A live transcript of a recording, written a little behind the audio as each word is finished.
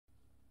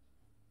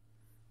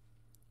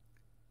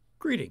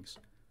Greetings,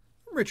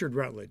 I'm Richard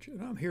Rutledge,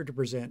 and I'm here to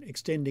present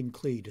Extending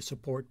KLEE to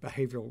support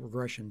behavioral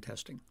regression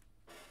testing.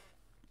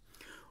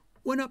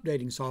 When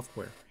updating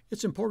software,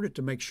 it's important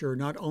to make sure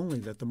not only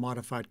that the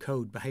modified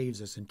code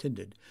behaves as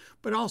intended,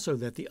 but also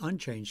that the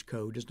unchanged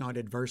code is not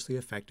adversely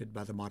affected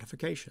by the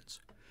modifications.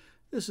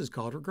 This is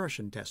called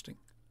regression testing.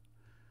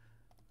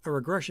 A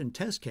regression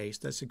test case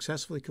that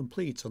successfully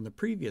completes on the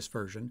previous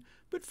version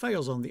but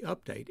fails on the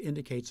update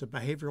indicates a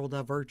behavioral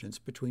divergence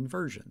between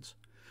versions.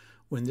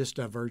 When this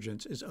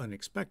divergence is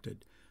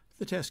unexpected,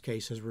 the test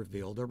case has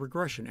revealed a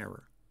regression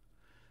error.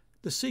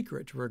 The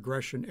secret to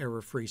regression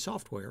error-free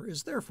software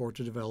is therefore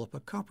to develop a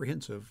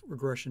comprehensive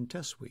regression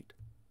test suite.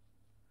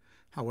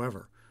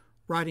 However,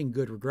 writing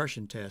good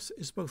regression tests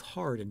is both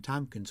hard and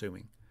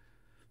time-consuming.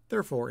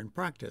 Therefore, in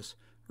practice,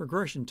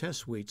 regression test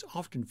suites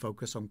often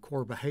focus on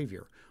core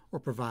behavior or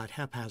provide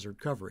haphazard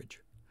coverage.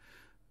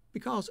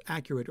 Because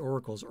accurate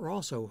oracles are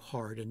also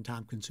hard and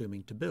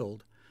time-consuming to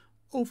build,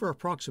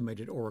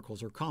 over-approximated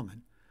oracles are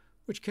common,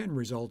 which can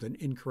result in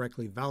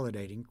incorrectly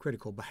validating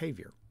critical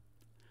behavior.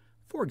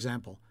 For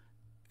example,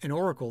 an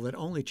oracle that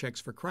only checks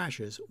for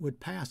crashes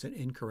would pass an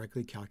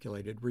incorrectly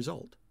calculated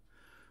result.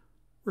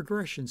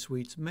 Regression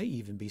suites may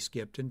even be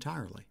skipped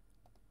entirely.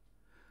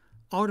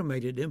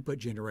 Automated input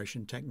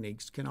generation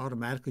techniques can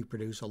automatically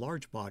produce a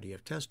large body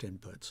of test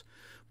inputs,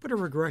 but a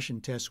regression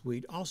test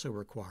suite also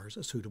requires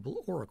a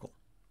suitable oracle.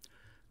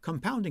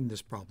 Compounding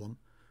this problem,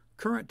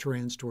 current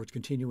trends towards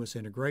continuous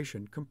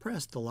integration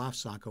compress the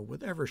lifecycle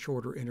with ever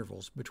shorter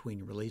intervals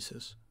between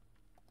releases.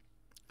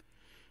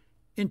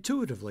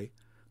 Intuitively,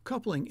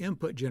 coupling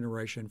input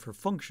generation for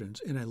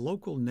functions in a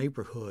local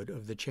neighborhood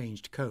of the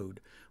changed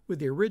code with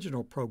the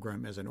original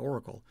program as an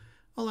oracle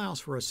allows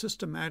for a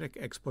systematic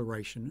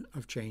exploration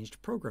of changed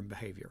program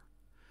behavior.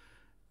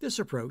 This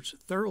approach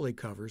thoroughly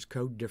covers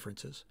code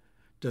differences,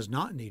 does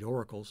not need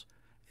oracles,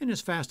 and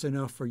is fast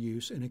enough for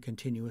use in a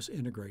continuous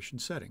integration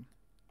setting.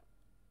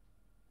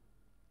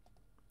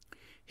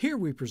 Here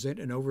we present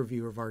an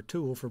overview of our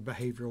tool for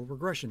behavioral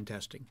regression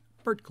testing,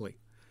 KLEE.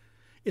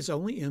 Its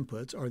only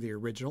inputs are the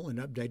original and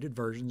updated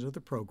versions of the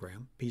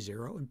program,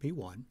 P0 and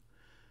P1.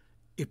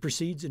 It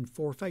proceeds in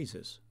 4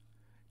 phases.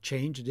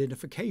 Change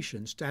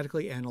identification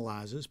statically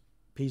analyzes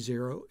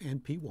P0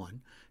 and P1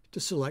 to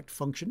select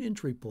function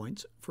entry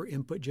points for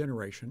input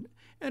generation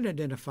and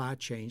identify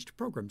changed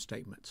program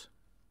statements.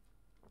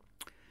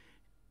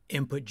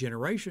 Input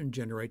generation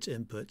generates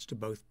inputs to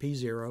both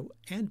P0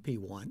 and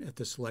P1 at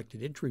the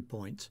selected entry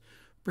points,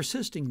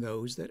 persisting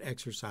those that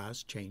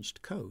exercise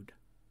changed code.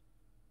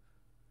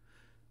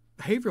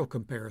 Behavioral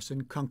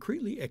comparison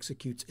concretely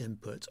executes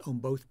inputs on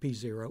both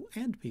P0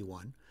 and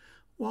P1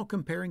 while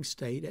comparing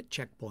state at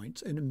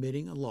checkpoints and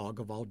emitting a log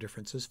of all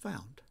differences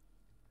found.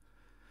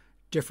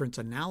 Difference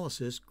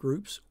analysis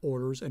groups,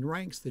 orders, and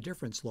ranks the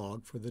difference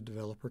log for the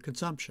developer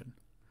consumption.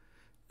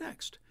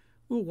 Next,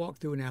 we'll walk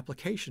through an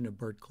application of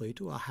KLEE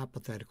to a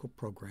hypothetical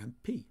program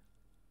P.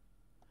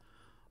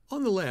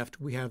 On the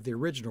left, we have the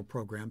original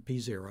program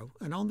P0,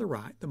 and on the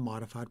right, the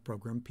modified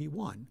program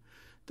P1.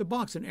 The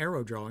box and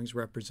arrow drawings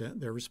represent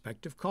their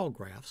respective call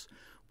graphs,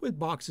 with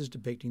boxes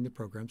depicting the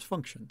program's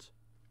functions.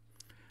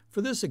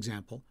 For this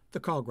example, the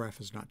call graph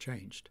has not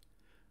changed.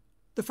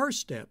 The first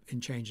step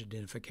in change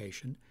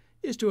identification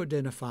is to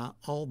identify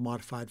all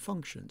modified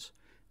functions,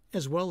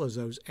 as well as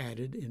those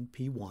added in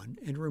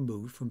P1 and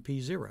removed from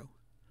P0.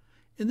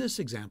 In this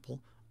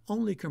example,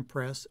 only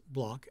compress,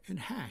 block, and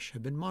hash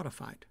have been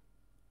modified.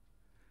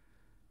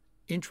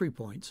 Entry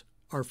points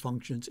are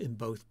functions in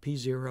both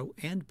P0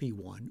 and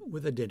P1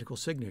 with identical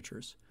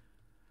signatures,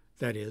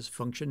 that is,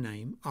 function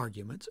name,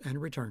 arguments, and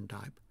return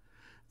type,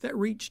 that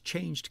reach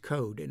changed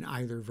code in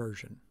either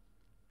version.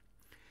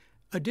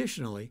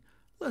 Additionally,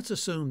 let's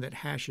assume that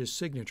hash's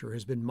signature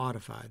has been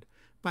modified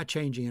by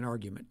changing an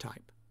argument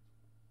type.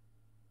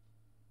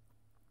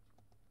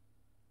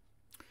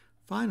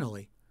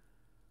 Finally,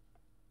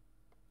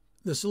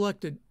 the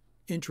selected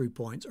entry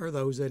points are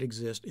those that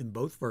exist in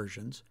both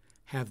versions,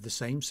 have the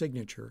same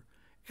signature,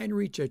 and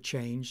reach a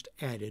changed,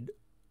 added,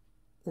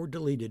 or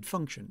deleted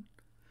function.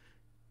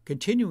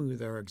 Continuing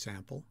with our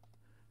example,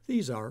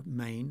 these are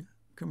main,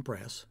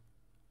 compress,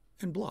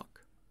 and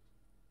block.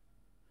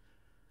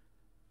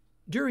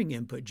 During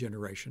input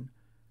generation,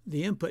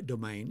 the input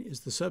domain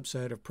is the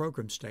subset of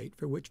program state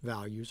for which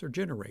values are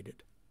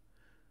generated.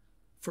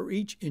 For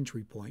each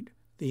entry point,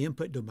 the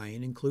input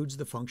domain includes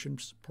the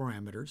function's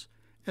parameters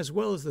as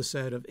well as the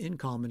set of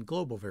in-common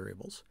global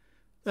variables,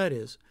 that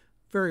is,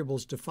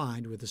 variables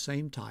defined with the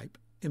same type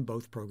in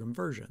both program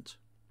versions.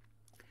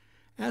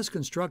 As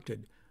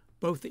constructed,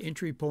 both the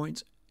entry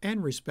points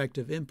and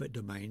respective input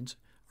domains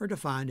are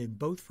defined in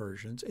both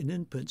versions, and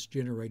inputs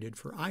generated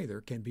for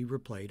either can be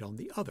replayed on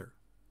the other.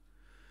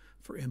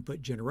 For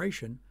input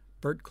generation,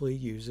 KLEE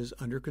uses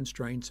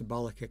under-constrained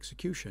symbolic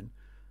execution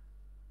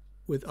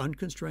with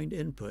unconstrained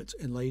inputs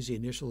and lazy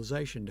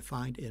initialization to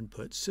find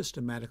inputs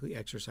systematically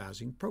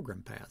exercising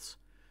program paths.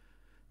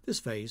 This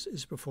phase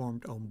is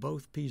performed on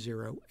both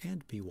P0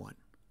 and P1.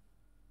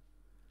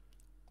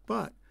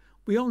 But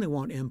we only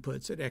want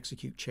inputs that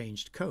execute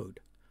changed code.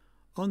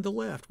 On the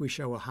left, we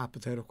show a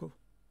hypothetical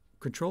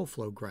control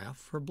flow graph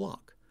for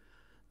block.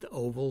 The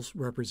ovals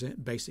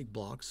represent basic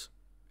blocks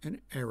and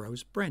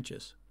arrows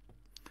branches.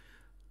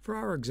 For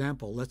our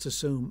example, let's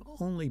assume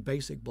only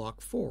basic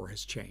block 4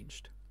 has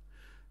changed.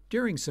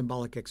 During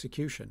symbolic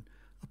execution,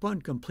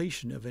 upon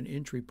completion of an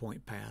entry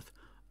point path,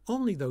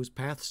 only those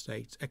path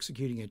states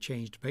executing a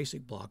changed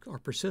basic block are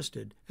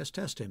persisted as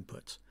test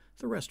inputs.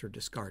 The rest are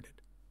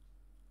discarded.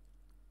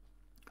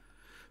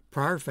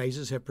 Prior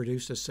phases have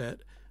produced a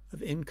set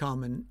of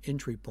in-common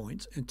entry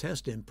points and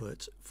test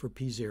inputs for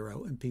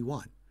P0 and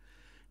P1.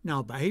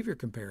 Now, behavior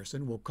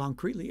comparison will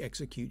concretely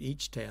execute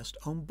each test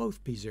on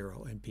both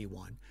P0 and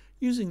P1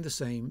 using the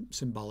same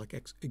symbolic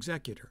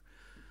executor,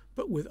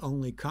 but with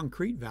only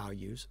concrete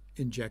values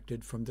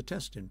injected from the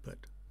test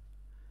input.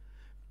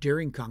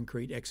 During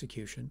concrete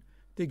execution,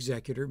 the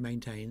executor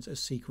maintains a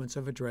sequence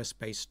of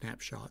address-based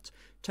snapshots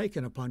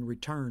taken upon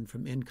return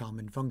from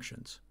in-common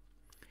functions.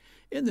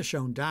 In the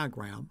shown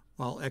diagram,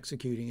 while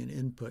executing an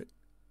input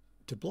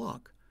to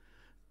block,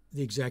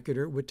 the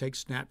executor would take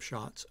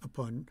snapshots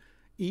upon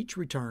each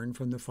return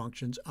from the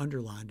functions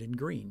underlined in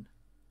green.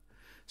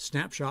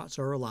 Snapshots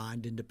are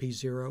aligned into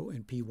P0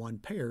 and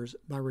P1 pairs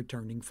by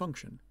returning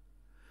function.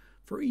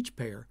 For each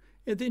pair,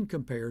 it then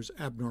compares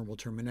abnormal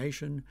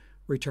termination,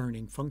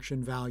 returning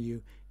function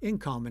value,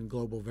 in-common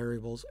global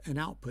variables, and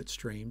output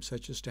streams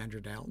such as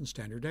standard out and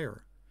standard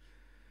error.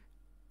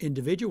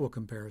 Individual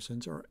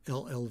comparisons are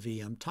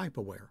LLVM type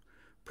aware.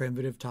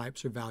 Primitive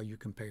types are value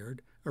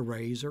compared,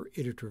 arrays are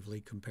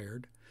iteratively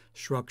compared,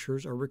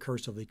 structures are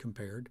recursively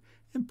compared,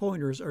 and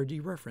pointers are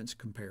dereference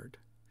compared.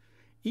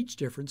 Each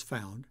difference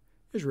found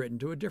is written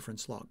to a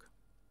difference log.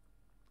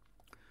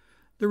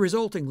 The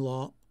resulting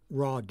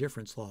raw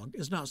difference log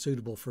is not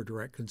suitable for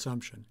direct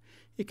consumption.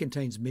 It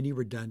contains many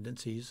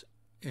redundancies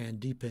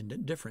and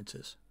dependent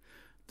differences.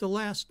 The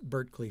last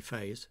Berkeley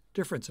phase,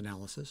 difference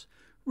analysis,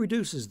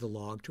 reduces the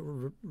log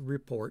to a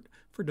report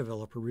for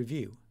developer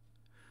review.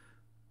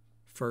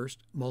 First,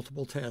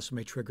 multiple tests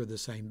may trigger the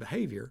same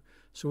behavior,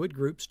 so it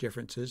groups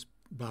differences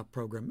by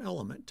program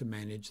element to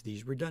manage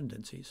these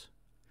redundancies.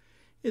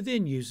 It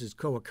then uses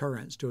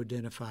co-occurrence to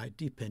identify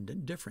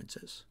dependent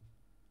differences.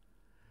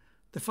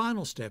 The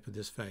final step of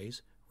this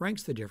phase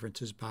ranks the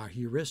differences by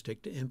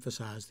heuristic to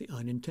emphasize the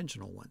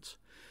unintentional ones.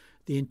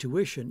 The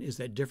intuition is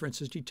that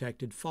differences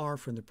detected far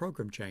from the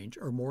program change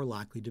are more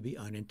likely to be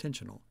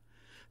unintentional.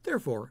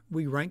 Therefore,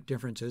 we rank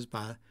differences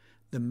by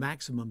the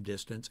maximum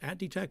distance at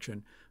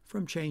detection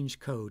from changed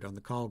code on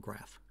the call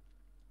graph.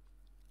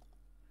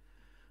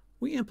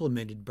 We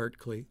implemented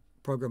Berkeley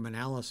program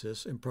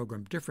analysis and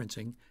program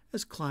differencing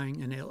as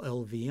Clang and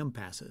LLVM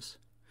passes.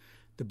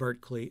 The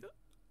Berkeley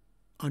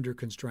under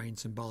constrained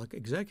symbolic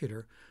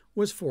executor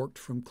was forked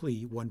from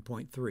KLEE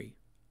 1.3.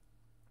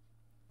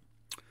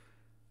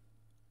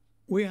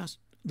 We asked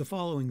the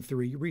following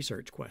 3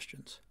 research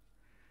questions.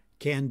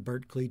 Can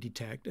Berkeley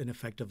detect and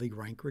effectively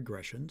rank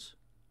regressions?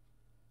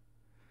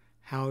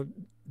 How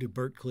do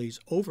Berkeley's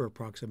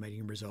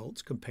over-approximating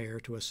results compare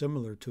to a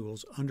similar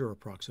tool's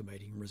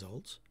under-approximating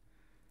results?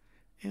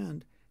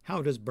 And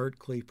how does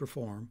Berkeley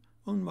perform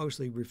on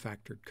mostly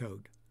refactored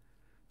code?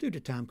 Due to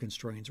time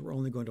constraints, we're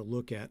only going to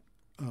look at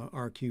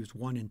RQs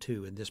 1 and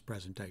 2 in this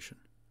presentation.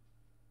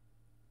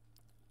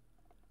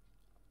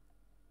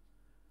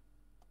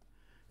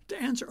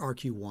 To answer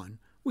RQ1,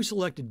 we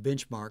selected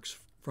benchmarks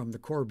from the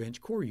core bench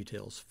core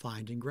utils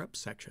find and grep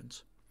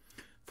sections.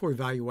 For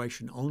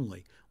evaluation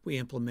only, we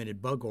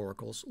implemented bug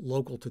oracles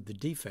local to the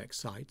defect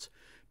sites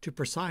to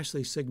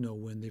precisely signal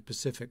when the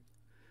specific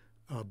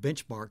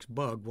benchmark's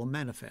bug will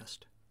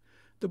manifest.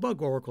 The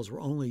bug oracles were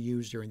only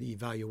used during the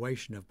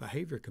evaluation of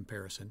behavior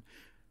comparison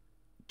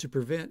to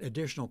prevent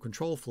additional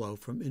control flow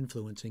from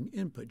influencing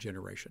input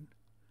generation.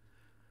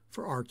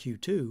 For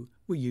RQ2,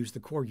 we used the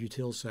core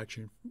utils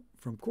section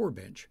from core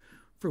bench,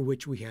 for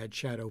which we had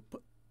shadow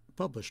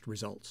published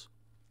results.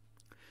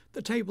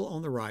 The table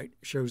on the right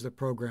shows the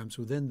programs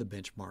within the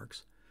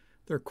benchmarks,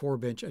 their core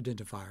bench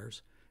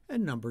identifiers,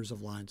 and numbers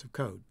of lines of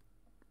code.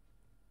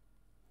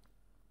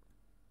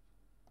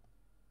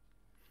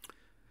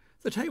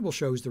 The table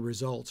shows the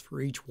results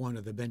for each one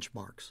of the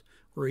benchmarks,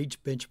 where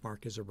each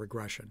benchmark is a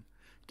regression.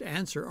 To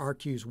answer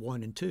RQs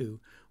 1 and 2,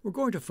 we're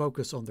going to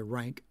focus on the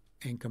rank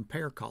and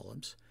compare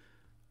columns.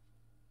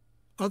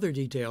 Other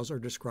details are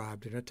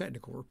described in a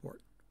technical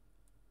report.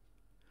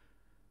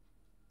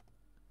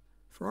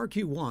 For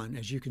RQ1,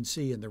 as you can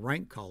see in the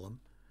rank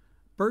column,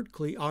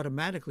 Berkeley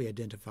automatically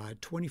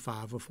identified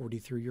 25 of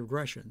 43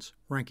 regressions,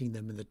 ranking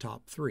them in the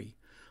top 3,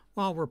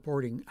 while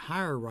reporting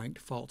higher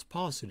ranked false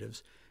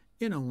positives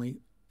in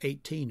only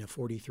 18 of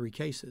 43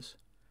 cases,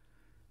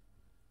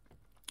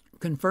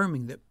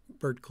 confirming that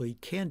Berkeley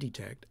can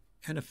detect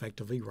and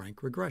effectively rank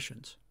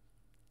regressions.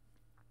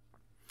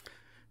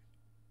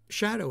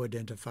 Shadow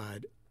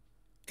identified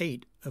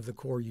 8 of the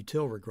core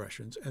util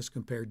regressions as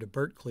compared to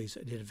Berkeley's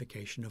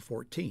identification of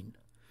 14.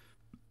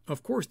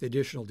 Of course, the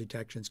additional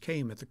detections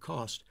came at the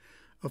cost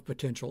of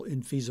potential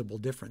infeasible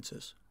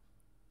differences.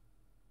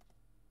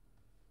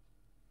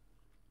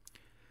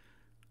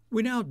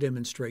 We now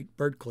demonstrate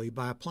KLEE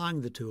by applying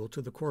the tool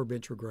to the core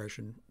bench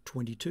regression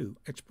 22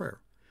 Exper.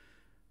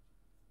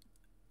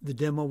 The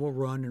demo will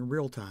run in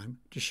real time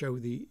to show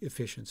the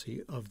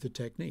efficiency of the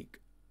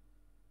technique.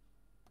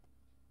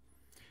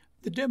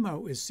 The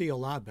demo is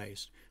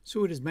CLI-based,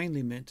 so it is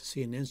mainly meant to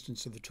see an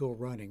instance of the tool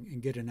running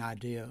and get an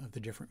idea of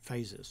the different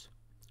phases.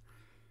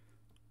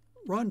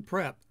 Run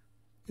prep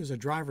is a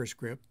driver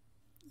script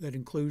that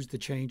includes the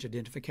change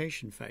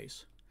identification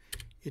phase.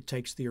 It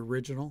takes the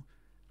original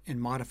and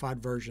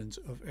modified versions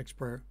of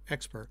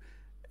Exper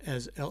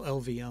as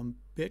LLVM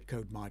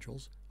bitcode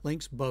modules,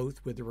 links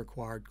both with the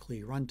required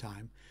KLEE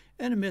runtime,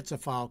 and emits a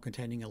file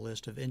containing a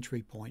list of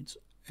entry points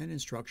and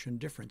instruction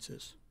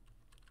differences.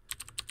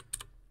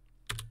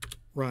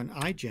 Run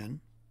iGen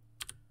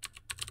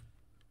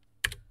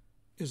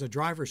is a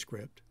driver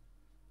script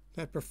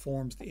that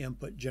performs the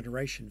input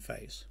generation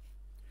phase.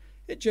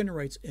 It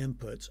generates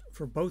inputs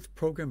for both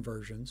program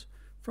versions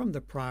from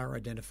the prior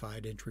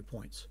identified entry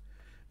points.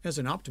 As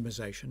an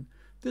optimization,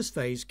 this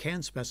phase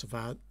can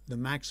specify the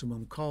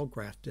maximum call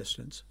graph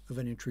distance of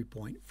an entry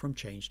point from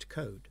changed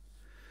code.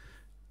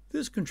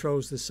 This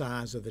controls the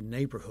size of the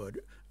neighborhood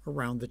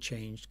around the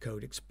changed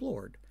code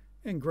explored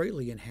and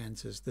greatly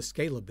enhances the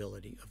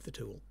scalability of the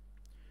tool.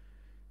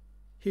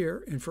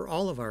 Here, and for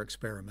all of our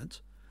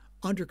experiments,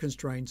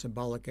 under-constrained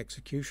symbolic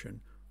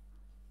execution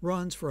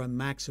runs for a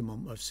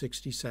maximum of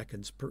 60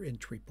 seconds per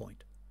entry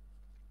point.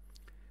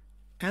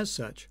 As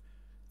such,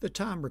 the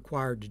time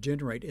required to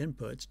generate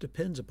inputs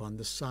depends upon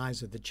the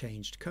size of the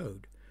changed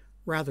code,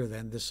 rather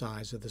than the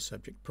size of the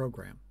subject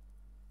program.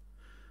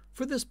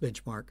 For this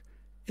benchmark,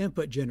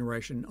 input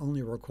generation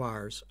only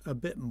requires a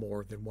bit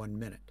more than 1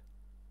 minute.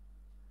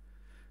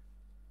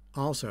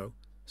 Also,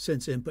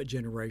 since input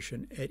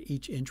generation at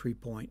each entry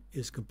point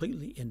is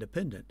completely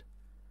independent,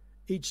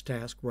 each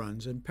task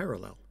runs in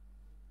parallel.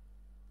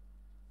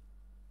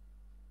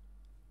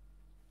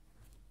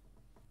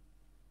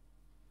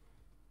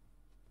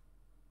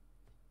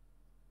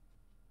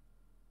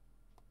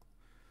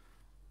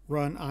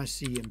 Run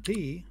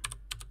ICMP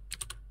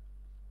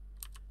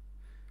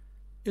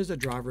is a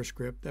driver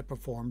script that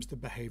performs the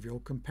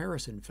behavioral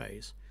comparison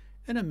phase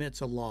and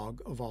emits a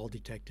log of all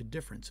detected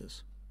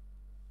differences.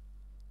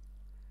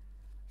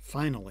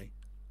 Finally,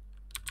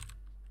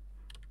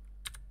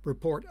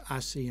 report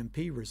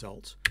ICMP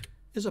results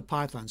is a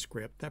Python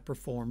script that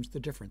performs the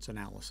difference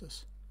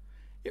analysis.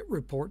 It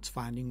reports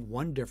finding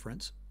one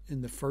difference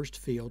in the first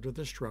field of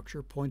the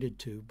structure pointed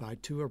to by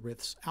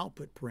 2arith's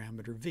output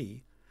parameter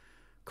v,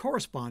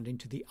 corresponding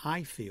to the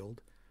I field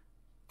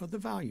of the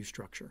value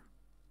structure.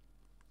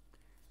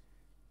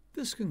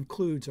 This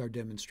concludes our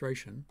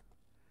demonstration,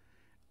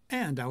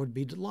 and I would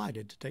be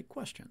delighted to take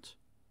questions.